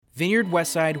Vineyard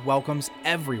Westside welcomes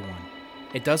everyone.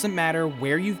 It doesn't matter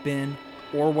where you've been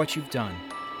or what you've done.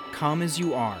 Come as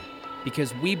you are,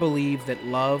 because we believe that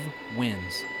love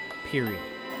wins. Period.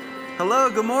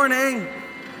 Hello, good morning.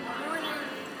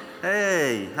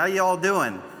 Hey, how you all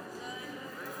doing?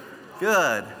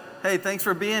 Good. Hey, thanks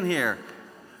for being here.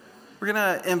 We're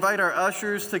going to invite our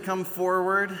ushers to come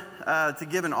forward to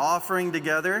give an offering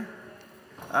together.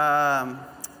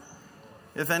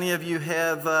 If any of you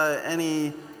have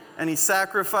any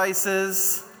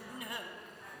sacrifices,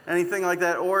 anything like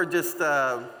that, or just,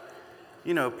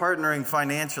 partnering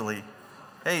financially.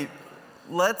 Hey,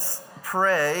 let's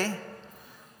pray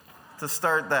to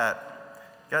start that.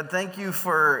 God, thank you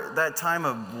for that time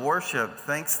of worship.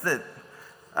 Thanks that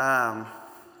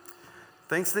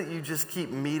you just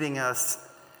keep meeting us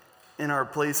in our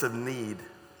place of need.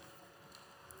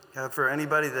 God, for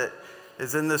anybody that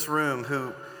is in this room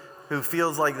who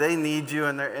feels like they need you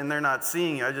and they're not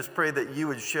seeing you, I just pray that you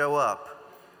would show up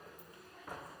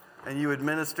and you would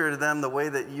minister to them the way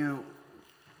that you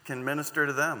can minister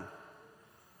to them,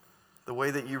 the way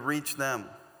that you reach them.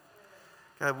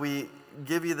 God, we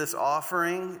give you this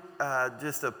offering,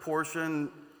 just a portion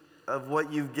of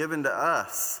what you've given to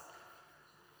us,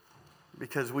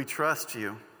 because we trust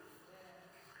you.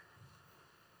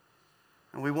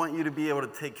 And we want you to be able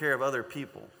to take care of other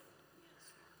people.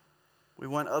 We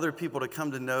want other people to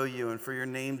come to know you and for your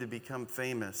name to become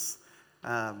famous.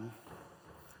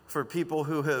 For people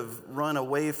who have run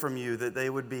away from you, that they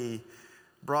would be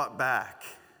brought back.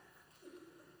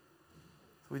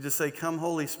 We just say, come,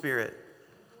 Holy Spirit.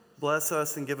 Bless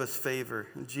us and give us favor.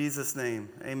 In Jesus' name,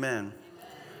 amen.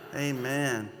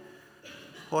 Amen.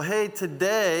 Well, hey,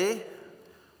 today,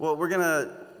 what we're going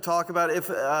to talk about,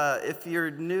 if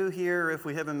you're new here, if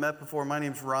we haven't met before, my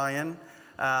name's Ryan.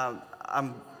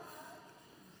 I'm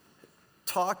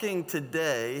talking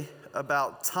today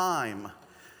about time.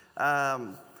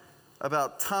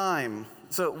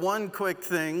 So one quick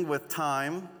thing with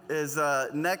time is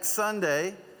next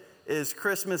Sunday is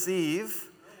Christmas Eve.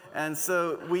 And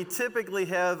so we typically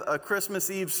have a Christmas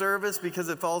Eve service because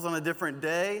it falls on a different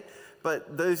day.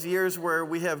 But those years where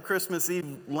we have Christmas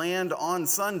Eve land on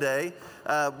Sunday,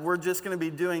 we're just going to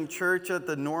be doing church at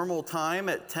the normal time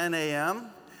at 10 a.m.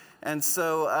 And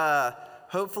so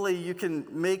hopefully you can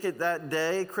make it that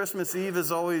day. Christmas Eve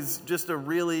is always just a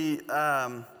really,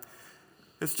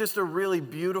 it's just a really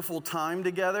beautiful time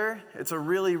together. It's a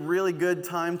really, really good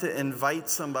time to invite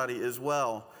somebody as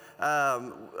well.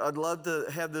 I'd love to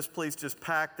have this place just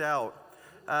packed out.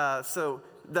 So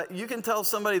that you can tell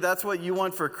somebody that's what you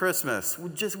want for Christmas.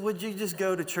 Would you just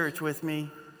go to church with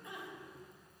me?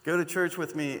 Go to church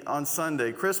with me on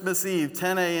Sunday, Christmas Eve,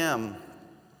 10 a.m.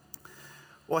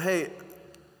 Well, hey,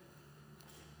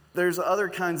 there's other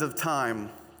kinds of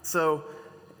time. So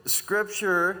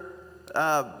Scripture,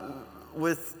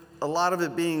 with a lot of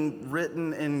it being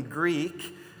written in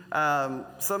Greek,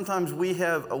 sometimes we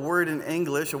have a word in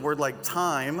English, a word like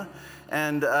time,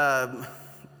 and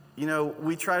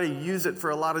we try to use it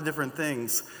for a lot of different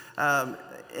things.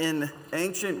 In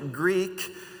ancient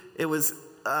Greek, it was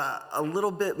a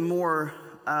little bit more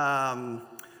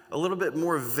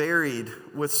varied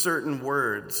with certain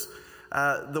words.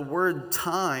 The word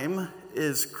time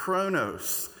is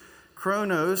chronos.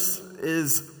 Chronos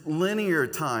is linear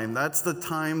time. That's the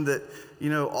time that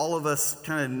all of us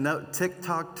kind of know.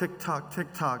 Tick-tock, tick-tock,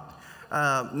 tick-tock.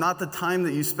 Not the time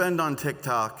that you spend on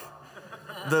TikTok.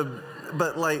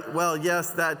 Yes,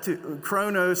 that too.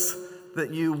 Chronos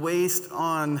that you waste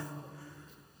on,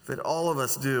 that all of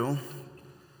us do.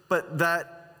 But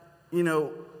that,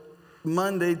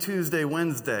 Monday, Tuesday,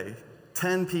 Wednesday,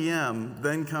 10 p.m.,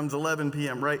 then comes 11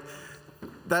 p.m., right?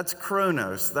 That's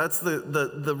chronos. That's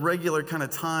the regular kind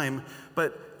of time.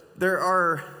 But there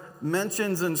are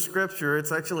mentions in Scripture,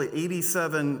 it's actually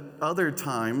 87 other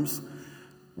times,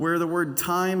 where the word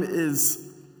time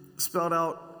is spelled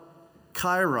out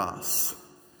kairos.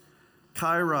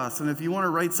 Kairos. And if you want to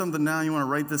write something down, you want to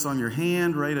write this on your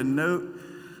hand, write a note,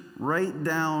 write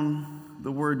down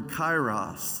the word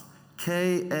kairos.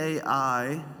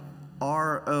 K-A-I-R-O-S.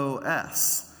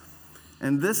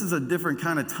 And this is a different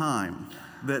kind of time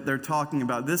that they're talking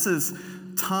about. This is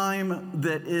time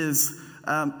that is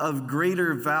of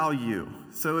greater value.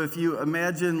 So if you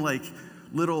imagine like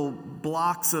little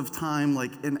blocks of time,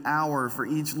 like an hour for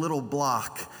each little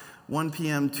block, 1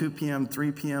 p.m., 2 p.m.,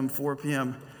 3 p.m., 4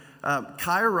 p.m.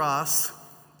 Kairos,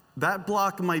 that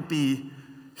block might be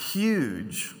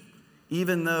huge,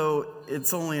 even though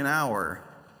it's only an hour,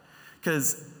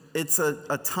 because it's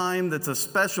a time that's a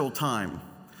special time,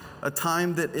 a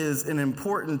time that is an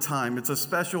important time. It's a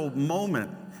special moment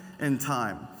in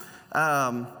time.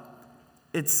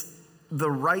 it's the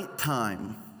right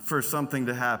time for something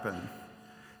to happen.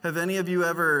 Have any of you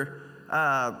ever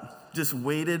just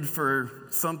waited for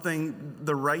something,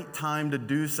 the right time to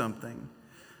do something?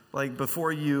 Like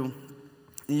before you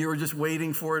were just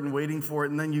waiting for it,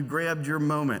 and then you grabbed your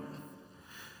moment.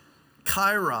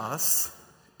 Kairos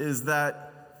is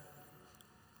that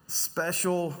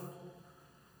special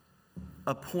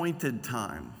appointed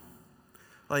time.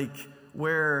 Like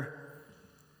where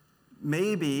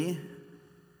maybe,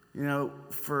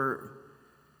 for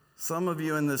some of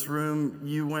you in this room,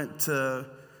 you went to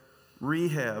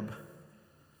rehab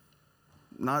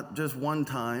not just one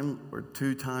time or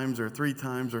two times or three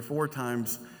times or four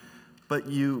times, but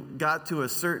you got to a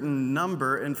certain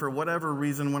number, and for whatever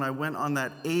reason, when I went on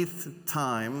that eighth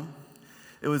time,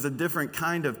 it was a different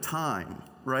kind of time,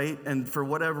 right? And for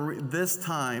whatever this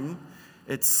time,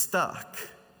 it stuck.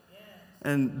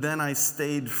 And then I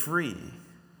stayed free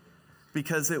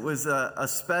because it was a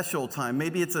special time.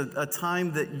 Maybe it's a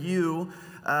time that you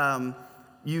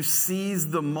seize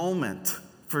the moment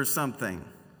for something.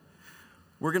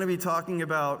 We're going to be talking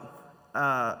about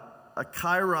a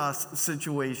kairos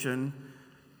situation,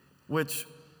 which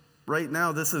right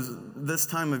now, this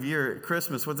time of year,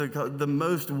 Christmas, what's it called? The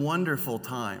most wonderful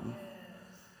time.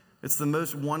 It's the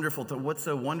most wonderful time. What's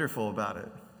so wonderful about it?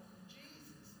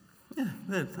 Yeah,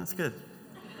 good. That's good.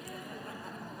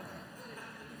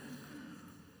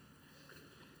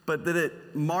 But that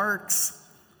it marks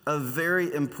a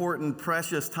very important,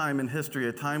 precious time in history,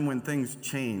 a time when things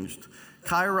changed.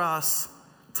 Kairos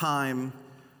time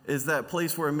is that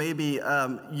place where maybe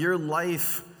your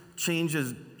life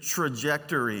changes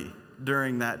trajectory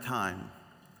during that time.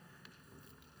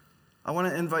 I want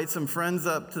to invite some friends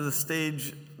up to the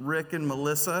stage, Rick and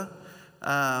Melissa.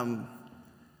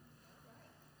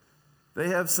 They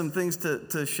have some things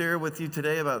to share with you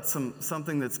today about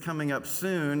something that's coming up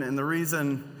soon. And the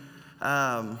reason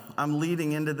I'm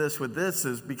leading into this with this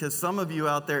is because some of you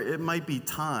out there, it might be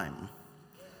time.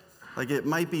 Like it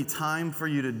might be time for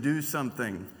you to do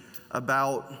something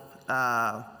about,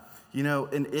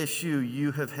 an issue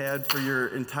you have had for your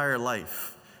entire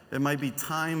life. It might be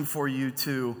time for you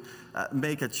to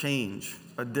make a change,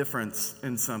 a difference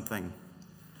in something.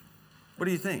 What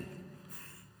do you think?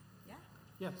 Yeah.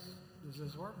 Yes. Does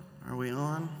this work? Are we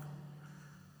on?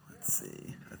 Let's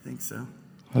see. I think so.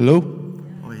 Hello?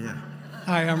 Oh, yeah.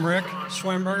 Hi, I'm Rick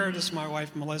Schwemberger. This is my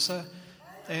wife, Melissa.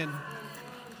 And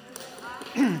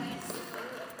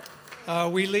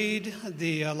we lead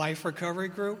the Life Recovery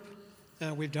Group.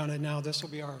 We've done it now. This will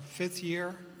be our 5th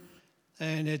year.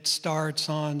 And it starts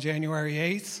on January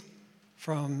 8th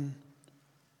from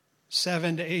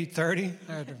 7 to 8:30.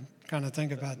 I had to kind of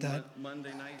think about that.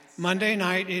 Monday night. Monday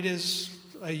night, it is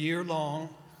a year long,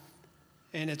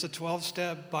 and it's a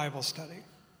 12-step Bible study.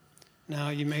 Now,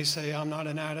 you may say, I'm not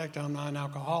an addict, I'm not an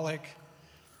alcoholic,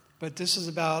 but this is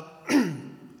about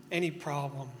any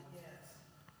problem.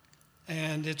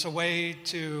 And it's a way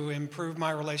to improve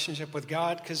my relationship with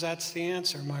God, because that's the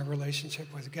answer, my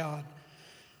relationship with God.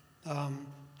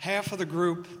 Half of the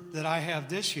group that I have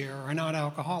this year are not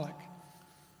alcoholic.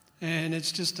 And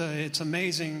it's just, it's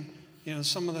amazing.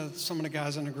 Some of the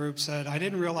guys in the group said, I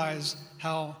didn't realize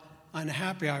how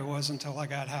unhappy I was until I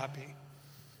got happy.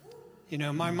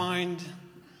 My mind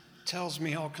tells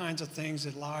me all kinds of things,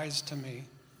 it lies to me.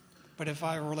 But if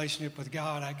I have a relationship with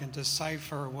God, I can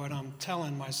decipher what I'm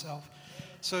telling myself.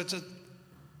 So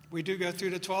we do go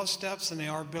through the 12 steps, and they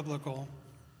are biblical.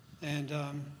 And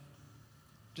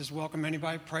just welcome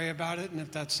anybody, pray about it, and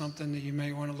if that's something that you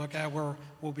may want to look at,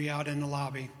 we'll be out in the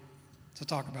lobby to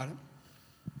talk about it.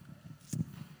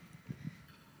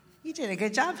 You did a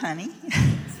good job, honey.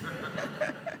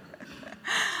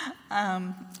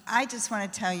 I just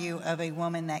want to tell you of a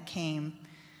woman that came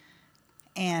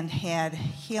and had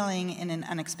healing in an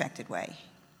unexpected way.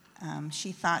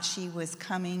 She thought she was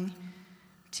coming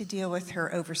to deal with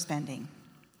her overspending.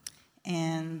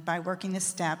 And by working the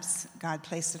steps, God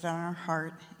placed it on her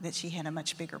heart that she had a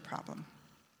much bigger problem.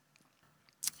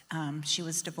 She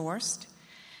was divorced,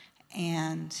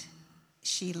 and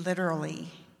she literally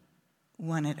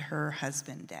wanted her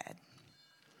husband dead.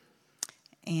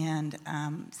 And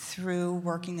through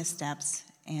working the steps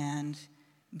and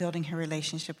building her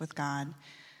relationship with God,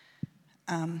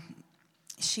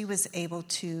 she was able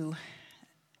to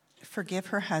forgive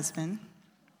her husband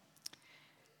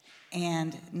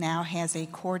and now has a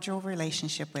cordial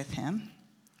relationship with him.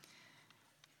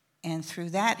 And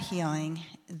through that healing,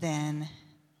 then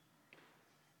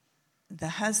the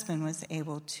husband was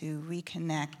able to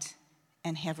reconnect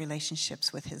and have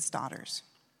relationships with his daughters.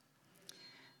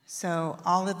 So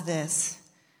all of this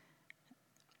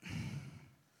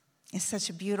is such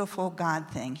a beautiful God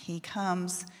thing. He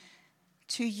comes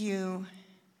to you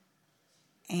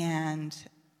and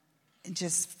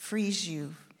just frees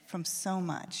you from so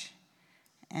much.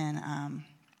 And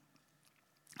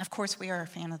of course, we are a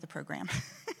fan of the program,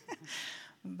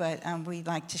 but we'd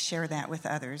like to share that with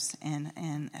others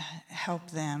and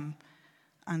help them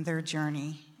on their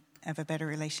journey of a better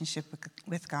relationship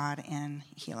with God and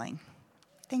healing.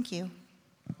 Thank you.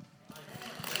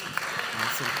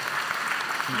 Awesome.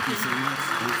 Thank you so much.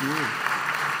 Thank you.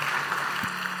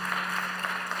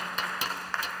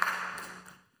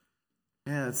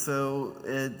 Yeah, so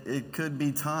it could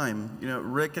be time. You know,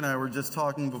 Rick and I were just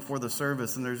talking before the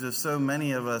service, and there's just so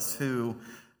many of us who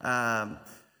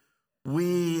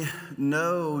we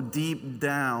know deep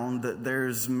down that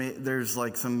there's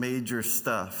like some major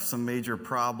stuff, some major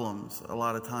problems a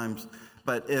lot of times.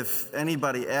 But if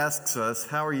anybody asks us,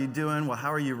 how are you doing? Well,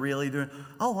 how are you really doing?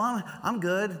 Oh, I'm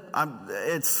good.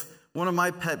 It's one of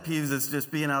my pet peeves is just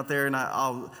being out there and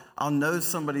I'll know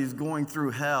somebody's going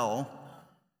through hell.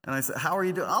 And I say, how are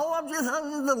you doing?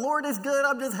 Oh, the Lord is good.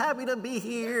 I'm just happy to be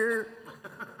here.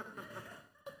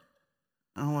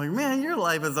 I'm like, man, your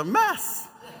life is a mess.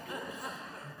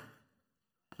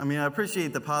 I mean, I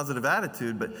appreciate the positive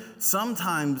attitude, but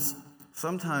sometimes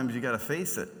you got to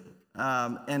face it.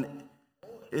 And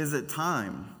is it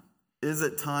time? Is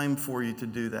it time for you to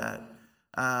do that?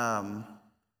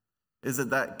 Is it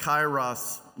that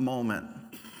kairos moment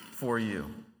for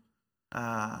you?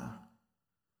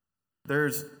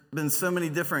 There's been so many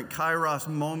different kairos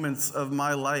moments of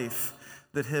my life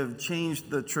that have changed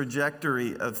the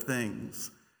trajectory of things.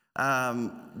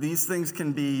 These things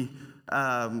can be,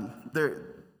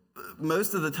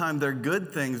 most of the time they're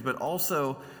good things, but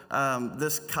also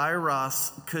this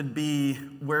kairos could be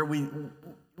where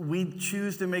we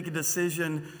choose to make a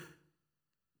decision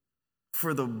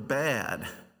for the bad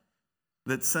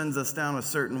that sends us down a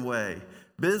certain way.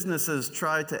 Businesses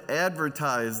try to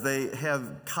advertise. They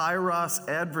have kairos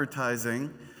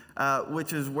advertising,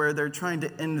 which is where they're trying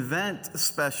to invent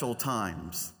special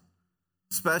times.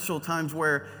 Special times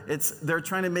where they're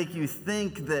trying to make you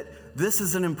think that this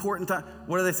is an important time.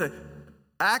 What do they say?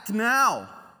 Act now.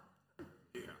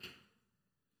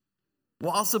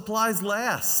 While supplies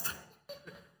last.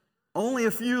 Only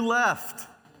a few left.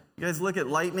 You guys look at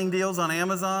lightning deals on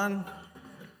Amazon?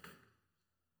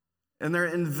 And they're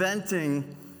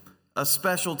inventing a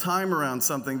special time around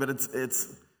something, but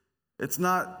it's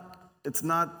not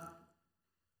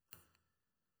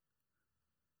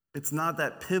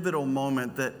that pivotal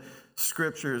moment that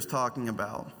Scripture is talking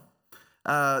about.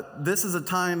 This is a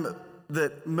time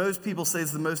that most people say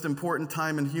is the most important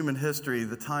time in human history,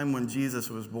 the time when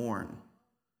Jesus was born.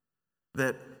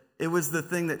 That it was the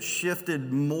thing that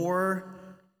shifted more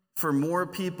for more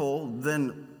people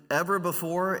than ever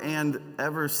before and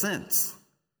ever since.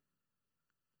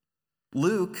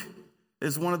 Luke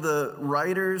is one of the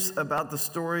writers about the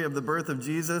story of the birth of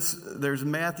Jesus. There's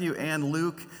Matthew and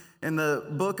Luke. In the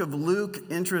book of Luke,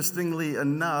 interestingly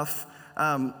enough,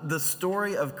 the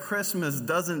story of Christmas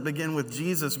doesn't begin with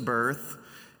Jesus' birth.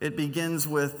 It begins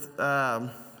with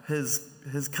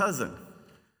his cousin,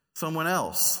 someone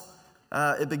else.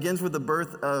 It begins with the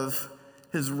birth of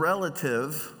his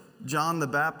relative, John the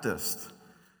Baptist.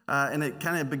 And it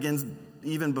kind of begins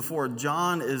even before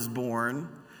John is born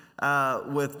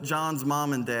with John's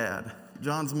mom and dad.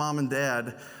 John's mom and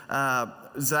dad,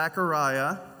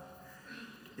 Zechariah,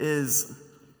 is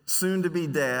soon to be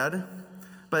dad.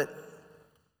 But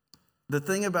the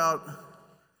thing about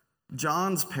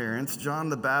John's parents, John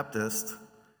the Baptist,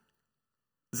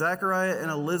 Zechariah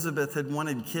and Elizabeth had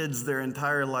wanted kids their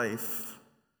entire life,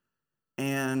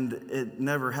 and it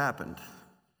never happened.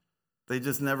 They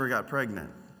just never got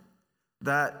pregnant.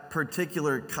 That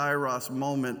particular kairos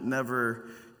moment never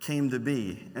came to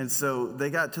be. And so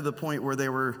they got to the point where they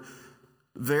were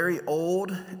very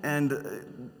old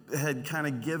and had kind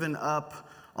of given up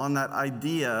on that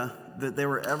idea that they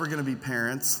were ever going to be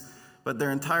parents, but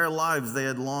their entire lives they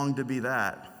had longed to be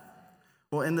that.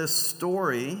 Well, in this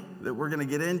story that we're going to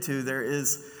get into, there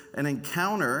is an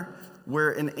encounter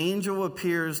where an angel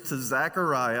appears to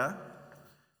Zechariah,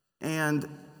 and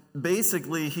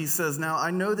basically he says, now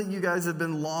I know that you guys have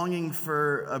been longing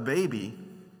for a baby,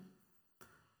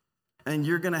 and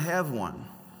you're going to have one.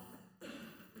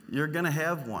 You're going to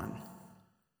have one.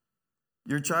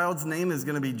 Your child's name is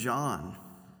going to be John.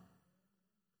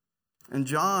 And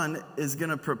John is going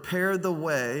to prepare the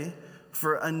way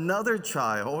for another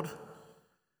child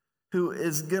who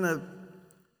is going to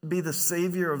be the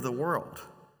Savior of the world,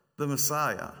 the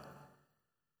Messiah.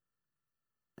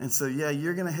 And so, yeah,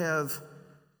 you're going to have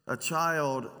a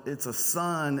child, it's a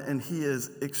son, and he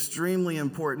is extremely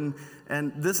important.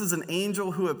 And this is an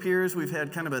angel who appears. We've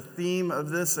had kind of a theme of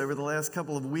this over the last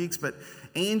couple of weeks, but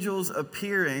angels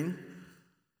appearing.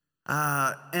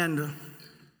 And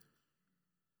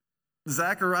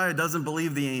Zechariah doesn't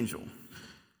believe the angel.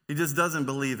 He just doesn't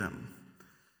believe him.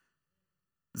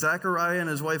 Zechariah and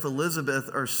his wife Elizabeth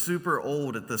are super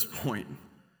old at this point.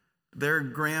 They're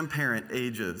grandparent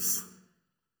ages.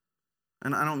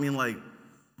 And I don't mean like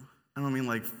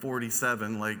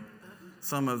 47, like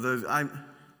some of those. I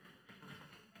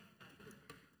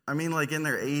mean like in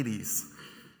their 80s.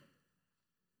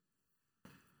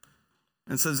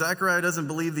 And so Zechariah doesn't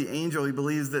believe the angel. He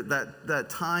believes that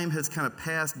time has kind of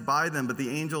passed by them. But the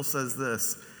angel says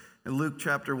this in Luke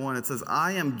chapter 1. It says,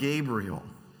 I am Gabriel.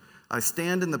 I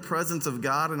stand in the presence of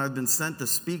God, and I've been sent to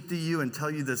speak to you and tell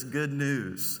you this good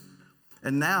news.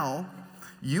 And now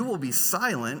you will be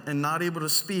silent and not able to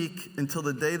speak until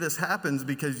the day this happens,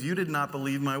 because you did not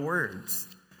believe my words.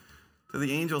 So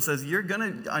the angel says,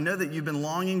 I know that you've been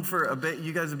longing for a bit.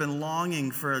 You guys have been longing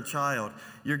for a child.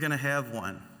 You're going to have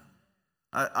one.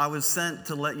 I was sent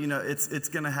to let you know it's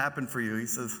going to happen for you. He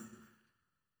says,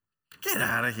 get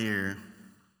out of here.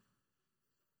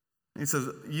 He says,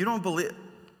 you don't believe.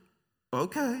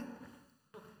 Okay.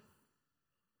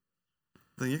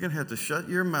 Then you're going to have to shut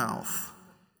your mouth.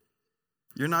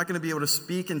 You're not going to be able to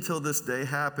speak until this day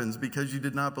happens, because you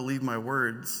did not believe my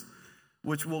words,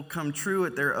 which will come true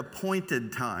at their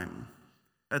appointed time.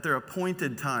 At their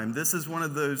appointed time. This is one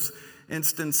of those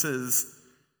instances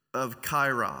of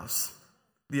kairos,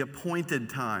 the appointed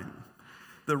time,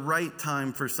 the right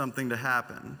time for something to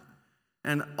happen.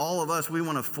 And all of us, we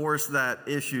want to force that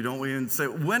issue, don't we? And say,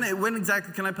 when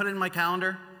exactly can I put it in my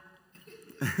calendar?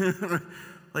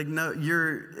 Like, no,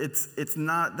 it's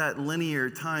not that linear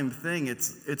time thing.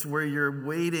 It's where you're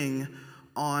waiting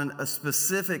on a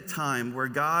specific time where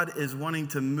God is wanting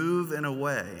to move in a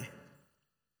way.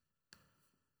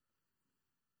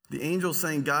 The angel's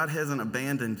saying God hasn't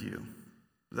abandoned you,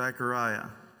 Zechariah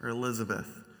or Elizabeth.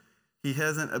 He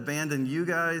hasn't abandoned you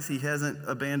guys. He hasn't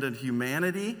abandoned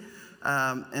humanity.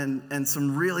 And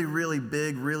some really, really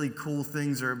big, really cool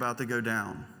things are about to go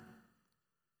down.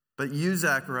 But you,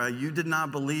 Zechariah, you did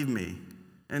not believe me,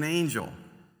 an angel.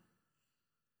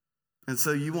 And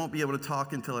so you won't be able to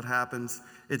talk until it happens.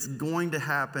 It's going to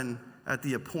happen at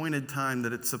the appointed time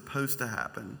that it's supposed to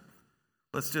happen.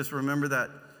 Let's just remember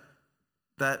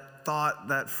that thought,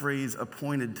 that phrase,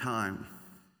 appointed time.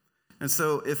 And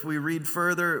so if we read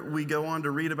further, we go on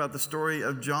to read about the story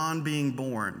of John being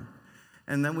born.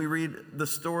 And then we read the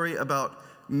story about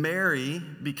Mary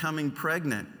becoming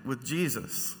pregnant with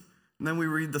Jesus. And then we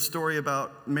read the story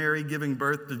about Mary giving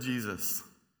birth to Jesus.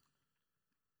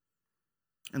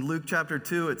 In Luke chapter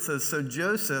 2, it says, so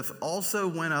Joseph also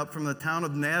went up from the town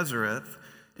of Nazareth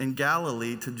in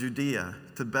Galilee to Judea,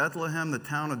 to Bethlehem, the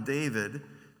town of David,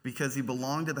 because he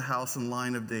belonged to the house and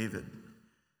line of David.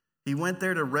 He went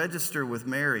there to register with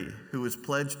Mary, who was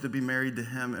pledged to be married to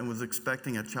him and was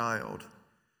expecting a child.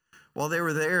 While they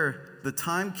were there, the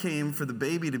time came for the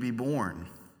baby to be born.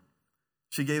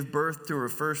 She gave birth to her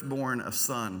firstborn, a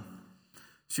son.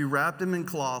 She wrapped him in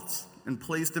cloths and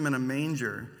placed him in a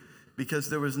manger because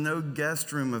there was no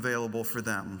guest room available for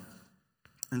them.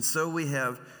 And so we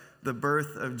have the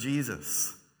birth of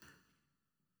Jesus.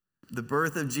 The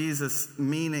birth of Jesus,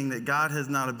 meaning that God has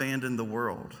not abandoned the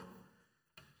world.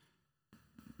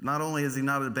 Not only has he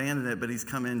not abandoned it, but he's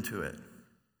come into it.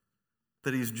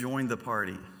 That he's joined the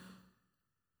party.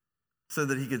 So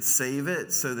that he could save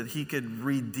it, so that he could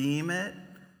redeem it.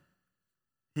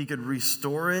 He could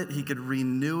restore it. He could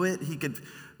renew it.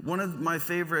 One of my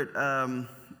favorite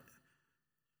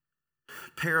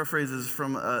paraphrases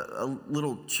from a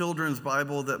little children's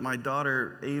Bible that my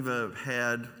daughter Ava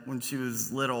had when she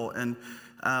was little. And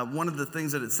one of the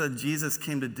things that it said Jesus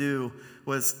came to do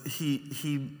was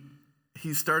he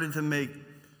started to make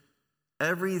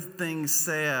everything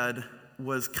sad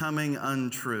was coming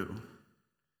untrue.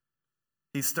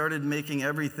 He started making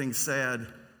everything sad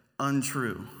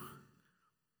untrue.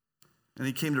 And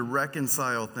he came to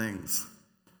reconcile things.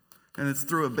 And it's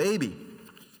through a baby.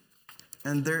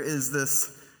 And there is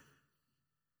this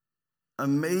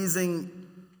amazing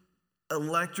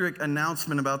electric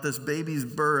announcement about this baby's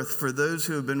birth for those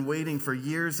who have been waiting for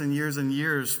years and years and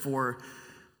years for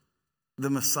the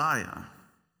Messiah.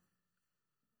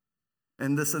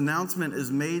 And this announcement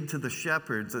is made to the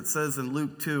shepherds. It says in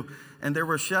Luke 2, and there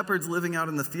were shepherds living out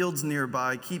in the fields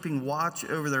nearby, keeping watch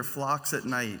over their flocks at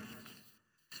night.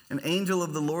 An angel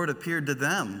of the Lord appeared to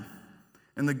them,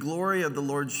 and the glory of the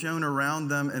Lord shone around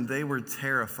them, and they were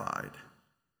terrified.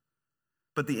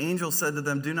 But the angel said to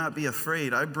them, "Do not be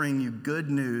afraid. I bring you good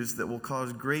news that will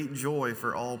cause great joy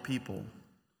for all people.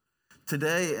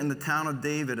 Today in the town of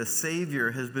David, a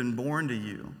Savior has been born to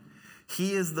you.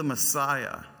 He is the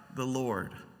Messiah, the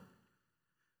Lord.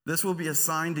 This will be a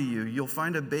sign to you. You'll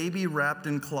find a baby wrapped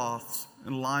in cloths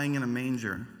and lying in a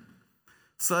manger."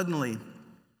 Suddenly,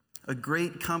 a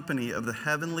great company of the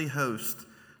heavenly host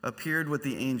appeared with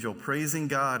the angel, praising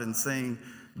God and saying,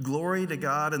 "Glory to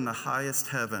God in the highest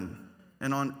heaven,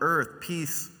 and on earth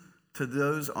peace to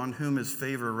those on whom his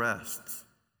favor rests."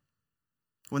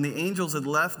 When the angels had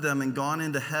left them and gone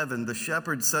into heaven, the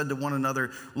shepherds said to one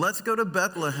another, "Let's go to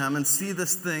Bethlehem and see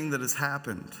this thing that has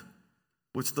happened,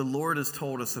 which the Lord has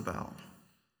told us about."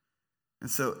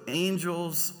 And so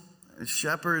angels and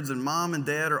shepherds and mom and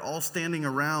dad are all standing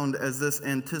around as this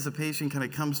anticipation kind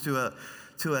of comes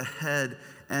to a head,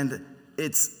 and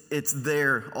it's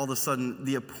there all of a sudden,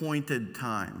 the appointed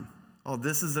time. Oh,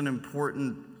 this is an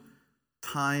important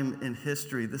time in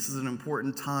history. This is an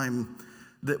important time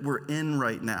that we're in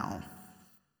right now.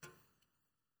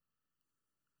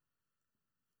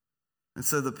 And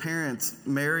so the parents,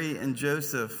 Mary and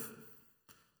Joseph,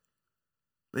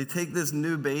 they take this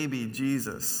new baby,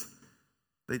 Jesus.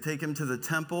 They take him to the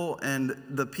temple, and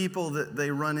the people that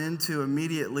they run into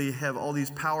immediately have all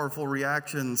these powerful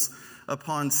reactions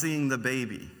upon seeing the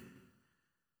baby.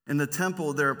 In the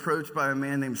temple, they're approached by a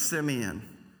man named Simeon.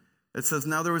 It says,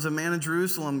 "Now there was a man in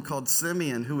Jerusalem called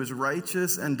Simeon who was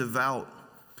righteous and devout.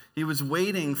 He was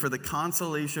waiting for the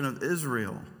consolation of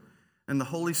Israel, and the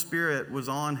Holy Spirit was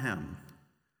on him."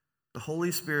 The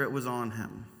Holy Spirit was on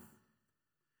him.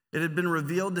 It had been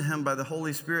revealed to him by the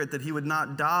Holy Spirit that he would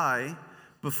not die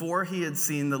before he had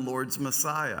seen the Lord's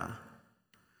Messiah.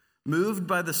 Moved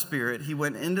by the Spirit, he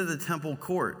went into the temple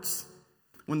courts.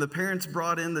 When the parents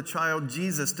brought in the child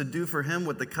Jesus to do for him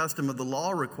what the custom of the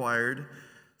law required,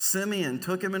 Simeon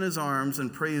took him in his arms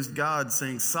and praised God,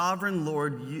 saying, "Sovereign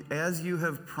Lord, as you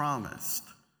have promised,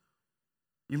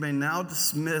 you may now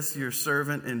dismiss your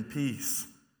servant in peace,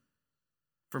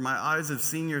 for my eyes have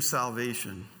seen your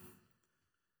salvation."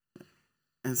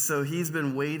 And so he's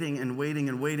been waiting and waiting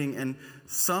and waiting, and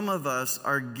some of us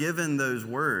are given those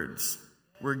words.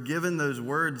 We're given those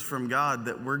words from God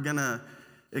that we're going to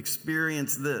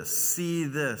experience this, see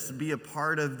this, be a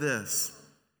part of this.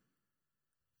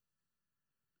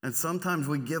 And sometimes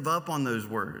we give up on those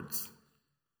words.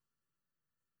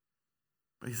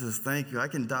 But he says, "Thank you. I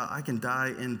can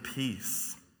die in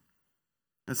peace."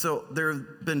 And so there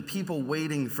have been people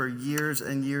waiting for years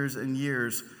and years and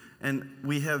years. And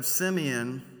we have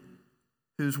Simeon,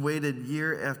 who's waited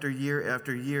year after year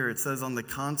after year. It says on the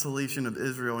consolation of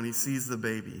Israel, and he sees the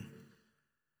baby.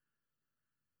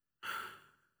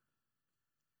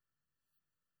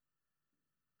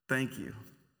 Thank you.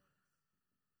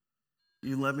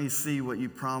 You let me see what you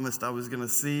promised I was going to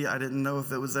see. I didn't know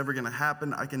if it was ever going to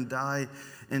happen. I can die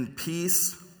in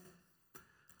peace.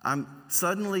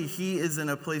 Suddenly he is in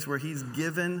a place where he's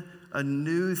given a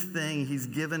new thing. He's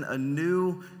given a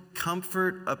new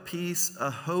comfort, a peace,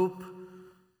 a hope,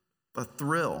 a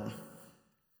thrill.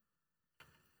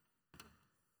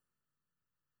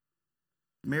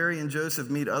 Mary and Joseph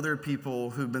meet other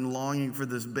people who've been longing for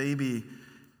this baby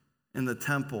in the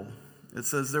temple. It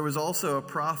says there was also a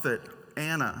prophet,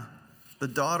 Anna, the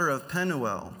daughter of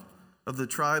Penuel of the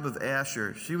tribe of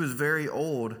Asher. She was very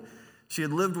old. She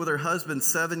had lived with her husband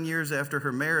 7 years after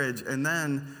her marriage and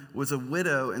then was a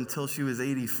widow until she was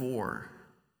 84.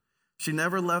 She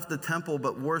never left the temple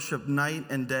but worshiped night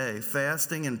and day,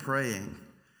 fasting and praying.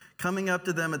 Coming up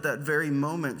to them at that very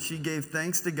moment, she gave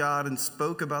thanks to God and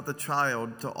spoke about the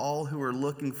child to all who were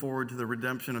looking forward to the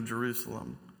redemption of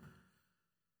Jerusalem.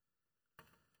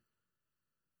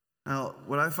 Now,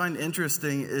 what I find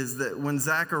interesting is that when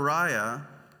Zechariah,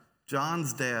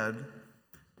 John's dad,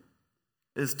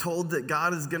 is told that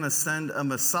God is going to send a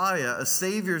Messiah, a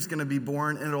Savior is going to be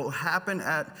born, and it'll happen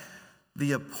at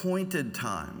the appointed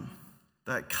time,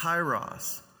 that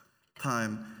Kairos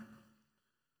time.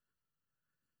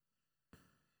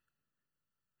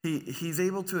 He's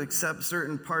able to accept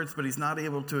certain parts, but he's not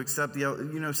able to accept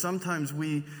the. Sometimes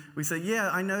we say, "Yeah,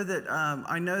 I know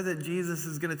that Jesus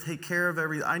is going to take care of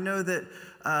everything. I know that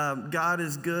God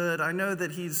is good. I know that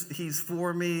He's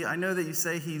for me. I know that you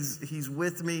say He's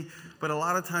with me." But a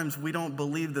lot of times we don't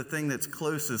believe the thing that's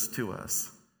closest to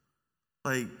us.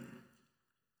 Like,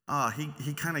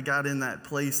 he kind of got in that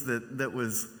place that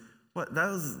was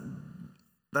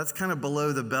that's kind of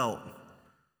below the belt.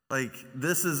 Like,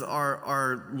 this is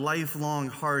our lifelong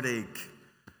heartache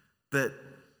that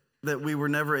we were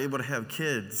never able to have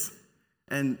kids.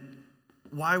 And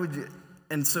why would you?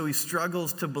 And so he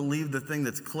struggles to believe the thing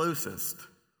that's closest.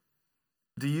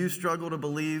 Do you struggle to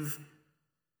believe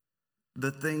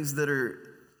the things that are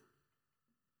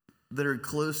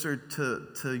closer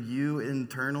to you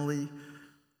internally?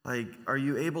 Like, are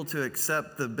you able to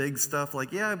accept the big stuff?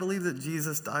 Like, yeah, I believe that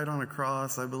Jesus died on a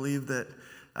cross. I believe that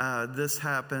this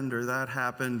happened or that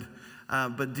happened.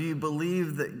 But do you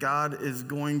believe that God is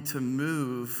going to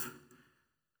move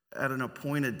at an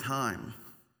appointed time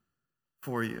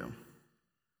for you?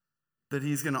 That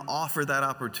he's going to offer that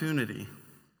opportunity?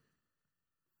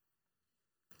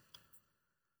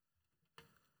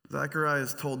 Zechariah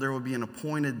is told there will be an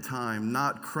appointed time,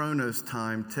 not Chronos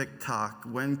time, tick-tock.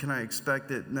 When can I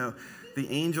expect it? No, the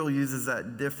angel uses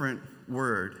that different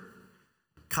word,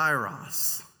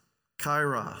 kairos.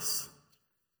 Kairos.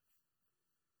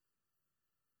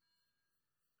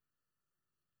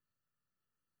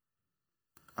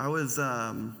 I was,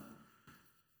 I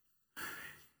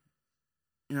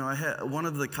had one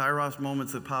of the kairos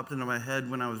moments that popped into my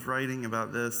head when I was writing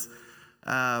about this,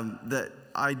 that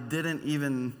I didn't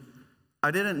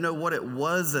know what it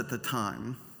was at the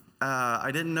time. I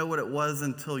didn't know what it was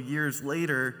until years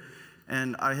later,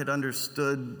 and I had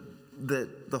understood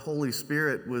that the Holy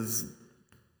Spirit was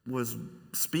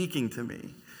speaking to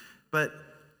me. But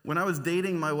when I was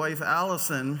dating my wife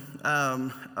Allison,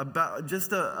 about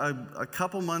just a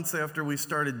couple months after we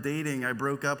started dating, I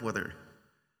broke up with her.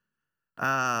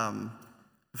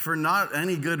 For not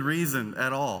any good reason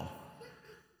at all.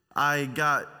 I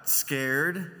got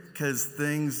scared because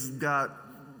things got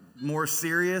more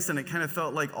serious, and it kind of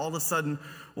felt like all of a sudden,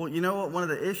 well, you know what one of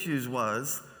the issues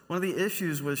was? One of the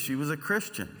issues was she was a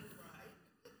Christian.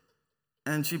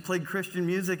 And she played Christian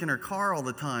music in her car all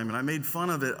the time, and I made fun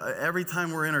of it every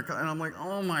time we're in her car. And I'm like,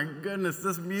 oh my goodness,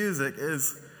 this music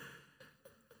is,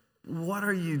 what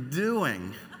are you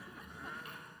doing?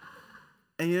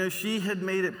 And she had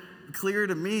made it clear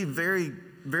to me very,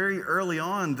 very early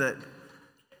on that,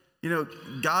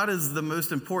 God is the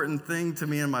most important thing to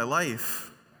me in my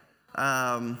life.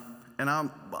 And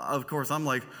I'm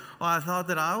like, well, I thought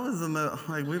that I was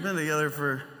we've been together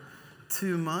for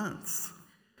 2 months.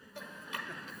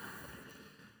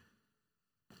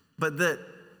 But that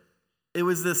it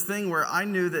was this thing where I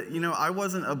knew that, I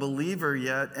wasn't a believer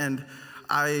yet, and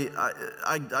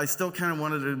I still kind of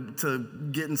wanted to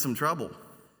get in some trouble.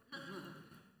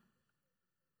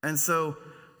 And so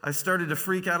I started to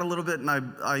freak out a little bit, and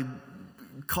I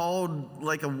called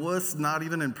like a wuss, not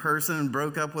even in person, and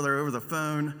broke up with her over the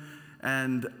phone.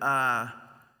 And no,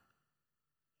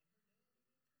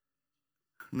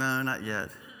 not yet.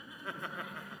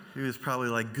 He was probably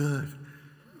like, good.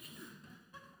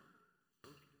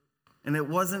 And it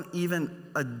wasn't even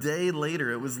a day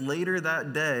later. It was later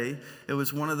that day. It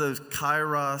was one of those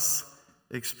kairos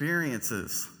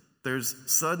experiences. There's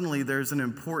an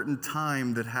important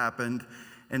time that happened,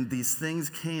 and these things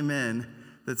came in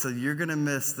that said, you're going to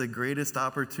miss the greatest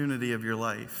opportunity of your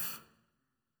life.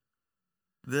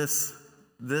 This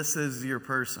is your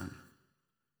person.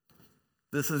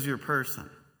 This is your person.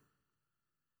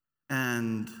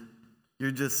 And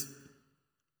you're just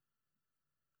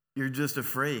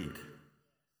afraid.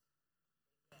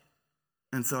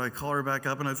 And so I call her back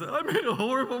up and I said, I made a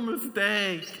horrible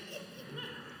mistake.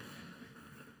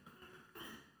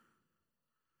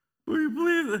 Will you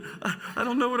believe that? I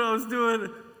don't know what I was doing.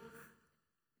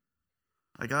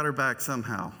 I got her back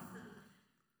somehow.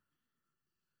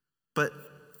 But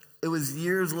it was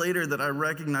years later that I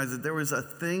recognized that there was a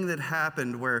thing that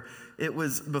happened where it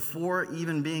was before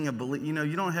even being a believer.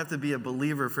 You don't have to be a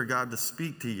believer for God to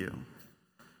speak to you.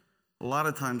 A lot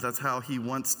of times that's how he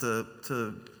wants to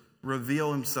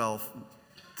reveal himself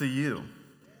to you.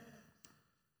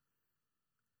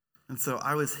 And so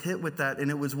I was hit with that, and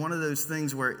it was one of those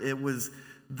things where it was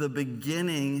the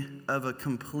beginning of a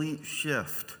complete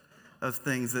shift of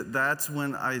things. That's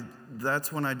when I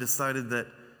decided that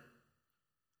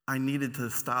I needed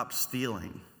to stop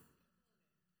stealing.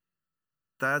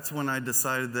 That's when I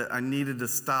decided that I needed to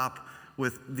stop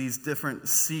with these different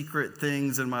secret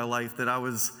things in my life that I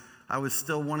was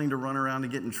still wanting to run around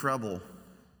and get in trouble.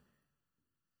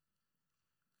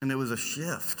 And it was a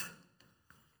shift.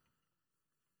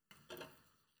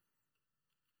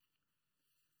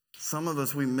 Some of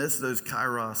us, we miss those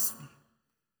kairos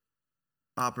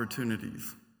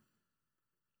opportunities.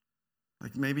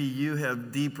 Like maybe you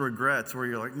have deep regrets where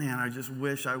you're like, man, I just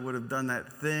wish I would have done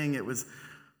that thing.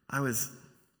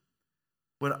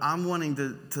 What I'm wanting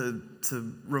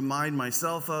to remind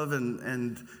myself of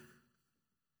and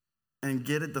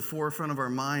get at the forefront of our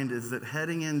mind is that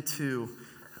heading into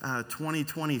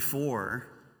 2024,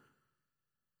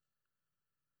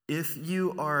 if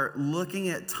you are looking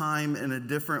at time in a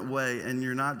different way and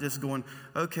you're not just going,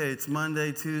 okay, it's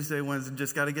Monday, Tuesday, Wednesday,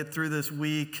 just got to get through this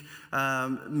week.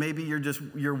 Maybe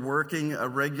you're working a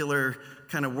regular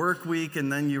kind of work week and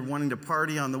then you're wanting to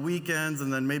party on the weekends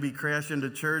and then maybe crash into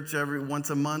church every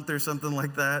once a month or something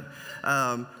like that.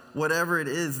 Whatever it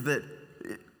is, that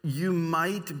you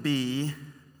might be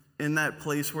in that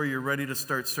place where you're ready to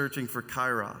start searching for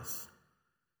kairos,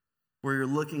 where you're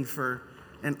looking for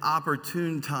an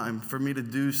opportune time for me to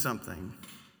do something,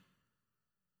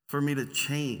 for me to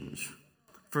change,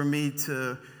 for me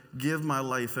to give my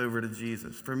life over to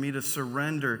Jesus, for me to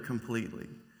surrender completely,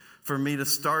 for me to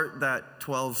start that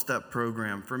 12-step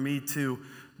program, for me to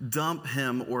dump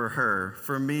him or her,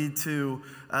 for me to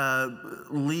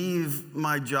leave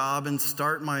my job and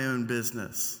start my own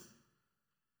business,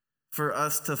 for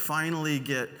us to finally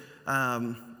get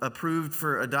approved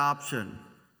for adoption.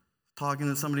 Talking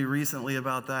to somebody recently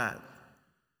about that.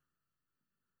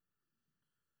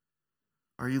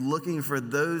 Are you looking for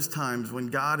those times when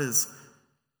God is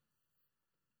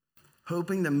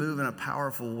hoping to move in a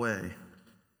powerful way?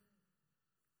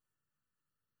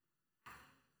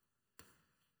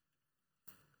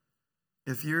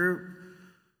 If you're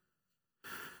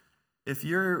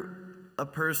a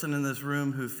person in this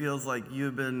room who feels like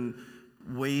you've been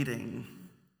waiting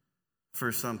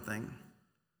for something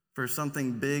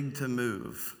big to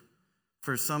move,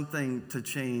 for something to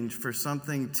change, for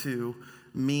something to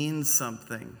mean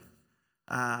something,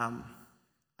 I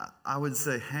would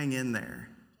say hang in there.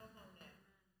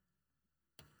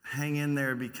 Hang in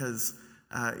there, because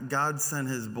God sent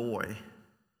his boy.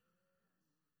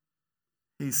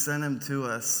 He sent him to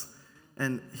us,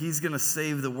 and he's going to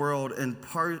save the world, and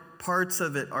parts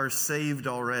of it are saved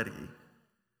already.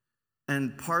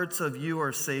 And parts of you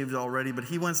are saved already, but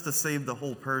he wants to save the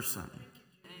whole person.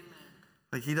 Amen.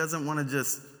 Like, he doesn't want to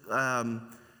just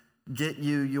get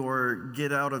you your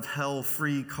get out of hell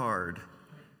free card.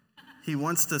 He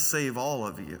wants to save all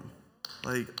of you,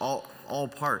 like all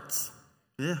parts.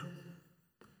 Yeah.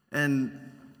 And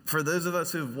for those of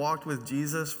us who've walked with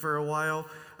Jesus for a while,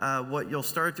 what you'll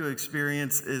start to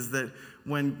experience is that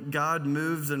when God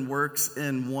moves and works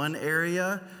in one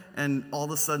area, and all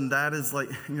of a sudden that is like,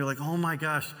 you're like, oh my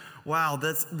gosh, wow,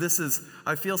 this is,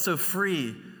 I feel so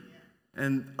free.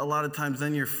 And a lot of times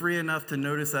then you're free enough to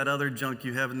notice that other junk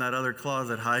you have in that other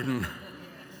closet hiding.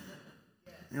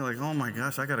 You're like, oh my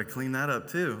gosh, I got to clean that up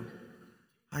too.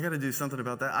 I got to do something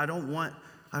about that. I don't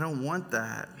want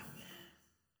that.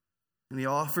 And he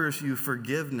offers you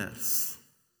forgiveness.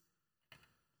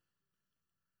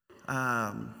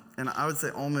 And I would say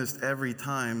almost every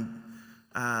time,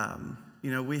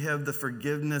 we have the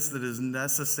forgiveness that is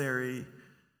necessary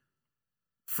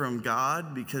from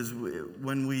God, because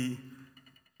when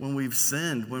we've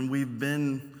sinned, when we've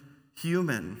been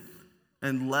human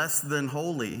and less than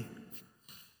holy,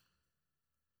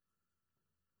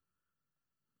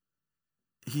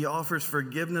 he offers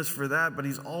forgiveness for that, but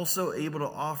he's also able to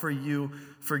offer you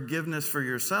forgiveness for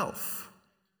yourself.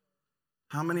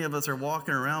 How many of us are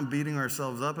walking around beating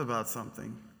ourselves up about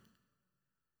something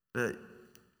that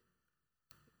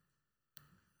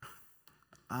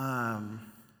I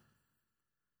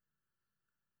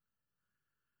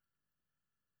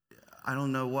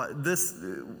don't know what this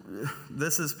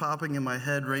is popping in my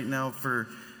head right now for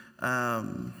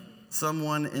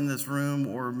someone in this room,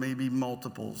 or maybe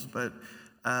multiples, but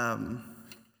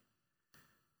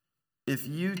if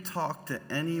you talk to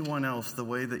anyone else the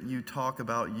way that you talk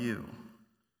about you,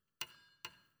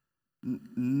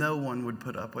 no one would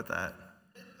put up with that.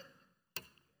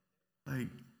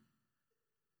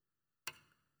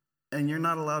 And you're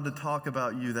not allowed to talk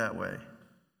about you that way,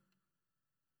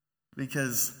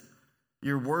 because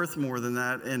you're worth more than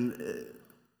that, and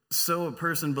so a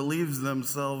person believes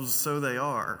themselves, so they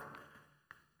are.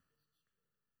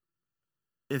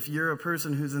 If you're a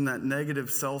person who's in that negative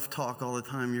self-talk all the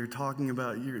time, you're talking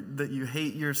about that you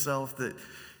hate yourself, that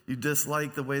you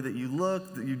dislike the way that you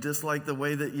look, that you dislike the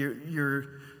way that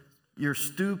you're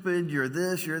stupid, you're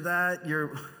this, you're that,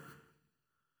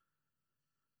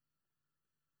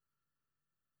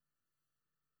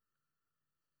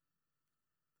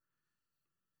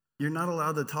 You're not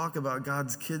allowed to talk about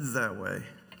God's kids that way.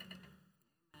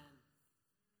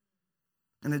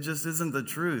 And it just isn't the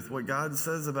truth. What God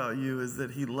says about you is that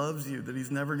he loves you, that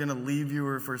he's never going to leave you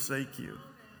or forsake you,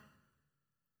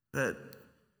 that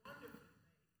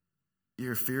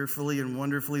you're fearfully and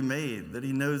wonderfully made, that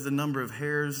he knows the number of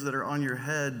hairs that are on your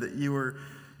head, that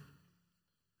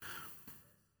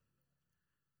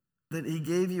he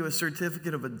gave you a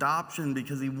certificate of adoption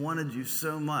because he wanted you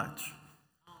so much.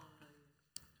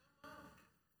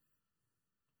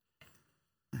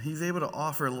 He's able to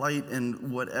offer light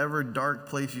in whatever dark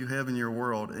place you have in your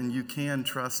world, and you can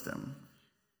trust him.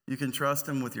 You can trust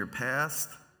him with your past.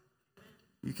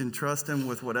 You can trust him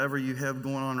with whatever you have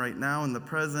going on right now in the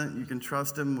present. You can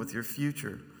trust him with your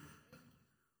future.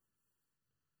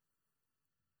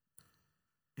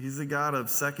 He's the God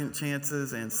of second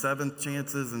chances and seventh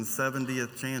chances and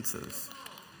 70th chances.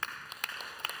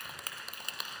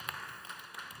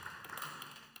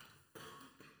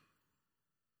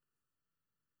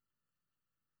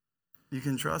 You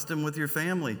can trust him with your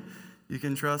family. You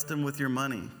can trust him with your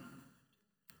money.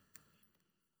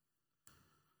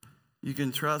 You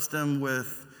can trust him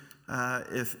with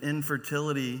if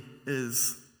infertility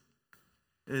is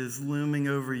looming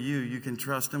over you, you can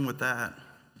trust him with that.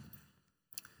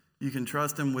 You can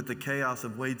trust him with the chaos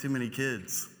of way too many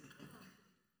kids.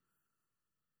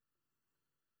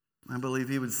 I believe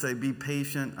he would say, be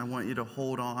patient. I want you to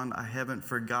hold on. I haven't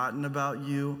forgotten about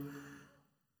you.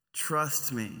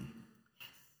 Trust me,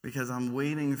 because I'm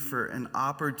waiting for an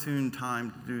opportune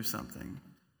time to do something.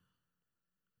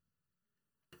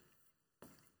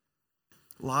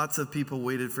 Lots of people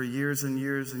waited for years and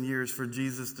years and years for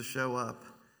Jesus to show up.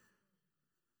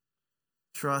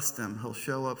 Trust him. He'll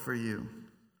show up for you.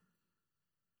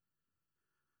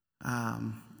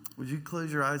 Would you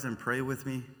close your eyes and pray with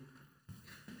me?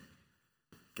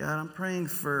 God, I'm praying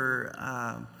for,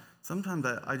 sometimes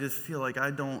I just feel like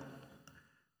I don't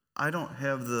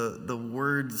have the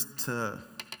words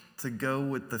to go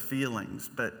with the feelings,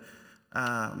 but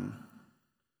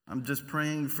I'm just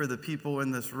praying for the people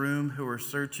in this room who are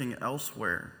searching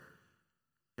elsewhere.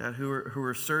 God, who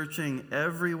are searching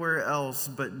everywhere else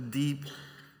but deep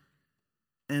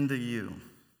into you.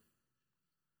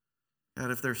 God,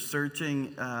 if they're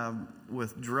searching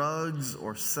with drugs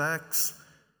or sex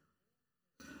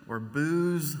or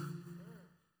booze,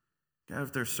 God,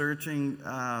 if they're searching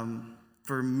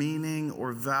for meaning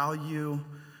or value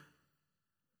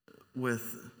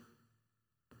with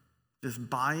just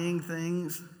buying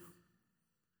things,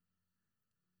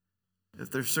 if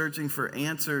they're searching for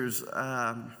answers,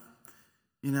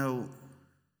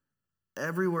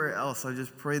 everywhere else, I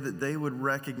just pray that they would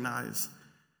recognize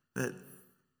that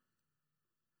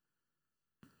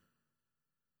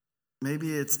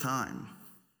maybe it's time.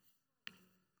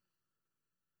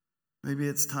 Maybe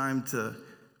it's time to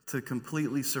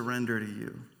completely surrender to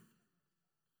you.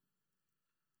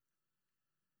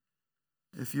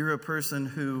 If you're a person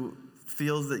who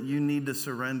feels that you need to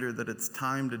surrender, that it's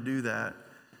time to do that,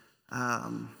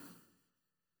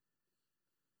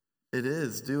 it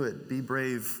is. Do it. Be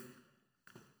brave.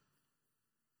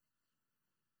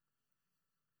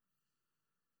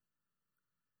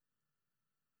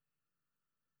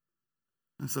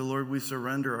 And so, Lord, we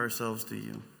surrender ourselves to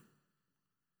you.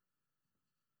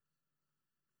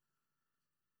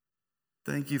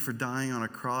 Thank you for dying on a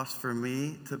cross for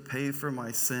me to pay for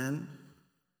my sin.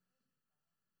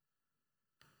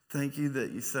 Thank you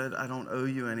that you said, I don't owe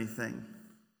you anything.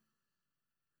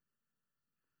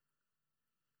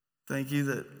 Thank you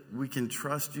that we can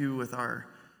trust you with our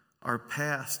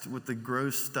past, with the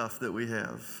gross stuff that we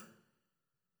have,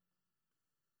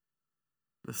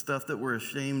 the stuff that we're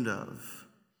ashamed of.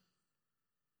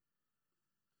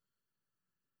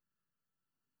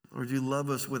 Lord, you love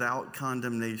us without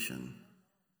condemnation.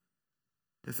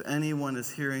 If anyone is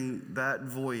hearing that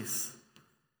voice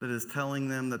that is telling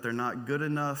them that they're not good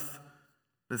enough,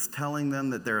 that's telling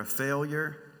them that they're a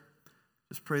failure,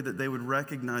 just pray that they would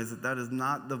recognize that that is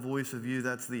not the voice of you,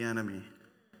 that's the enemy.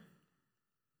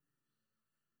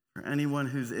 For anyone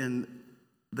who's in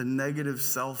the negative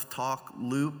self-talk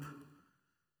loop,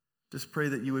 just pray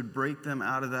that you would break them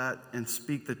out of that and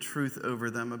speak the truth over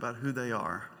them about who they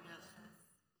are.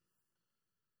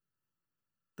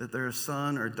 That they're a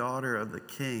son or daughter of the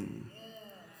King.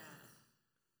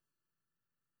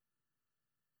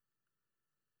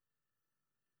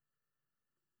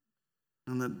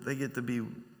 And that they get to be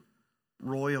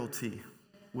royalty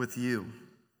with you.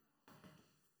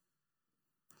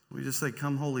 We just say,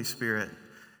 come Holy Spirit.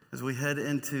 As we head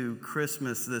into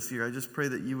Christmas this year, I just pray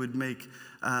that you would make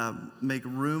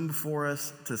room for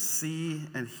us to see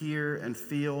and hear and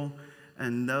feel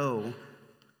and know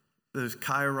those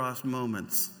kairos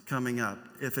moments coming up.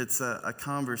 If it's a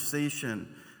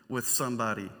conversation with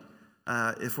somebody,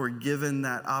 if we're given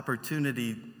that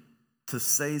opportunity to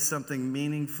say something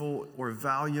meaningful or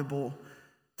valuable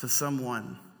to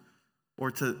someone,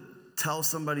 or to tell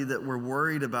somebody that we're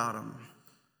worried about them,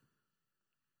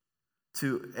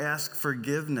 to ask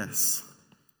forgiveness,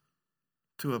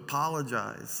 to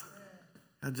apologize.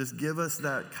 And just give us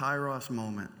that kairos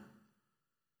moment.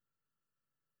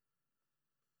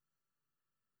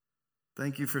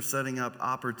 Thank you for setting up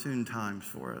opportune times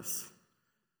for us.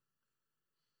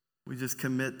 We just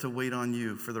commit to wait on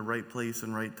you for the right place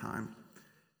and right time.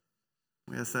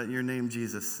 We ask that in your name,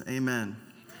 Jesus. Amen.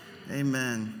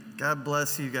 Amen. God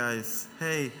bless you guys.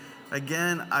 Hey,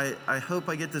 again, I hope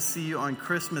I get to see you on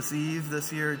Christmas Eve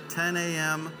this year, 10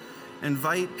 a.m.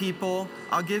 Invite people.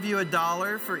 I'll give you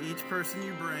 $1 for each person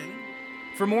you bring.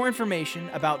 For more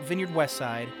information about Vineyard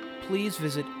Westside, please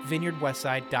visit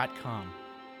vineyardwestside.com.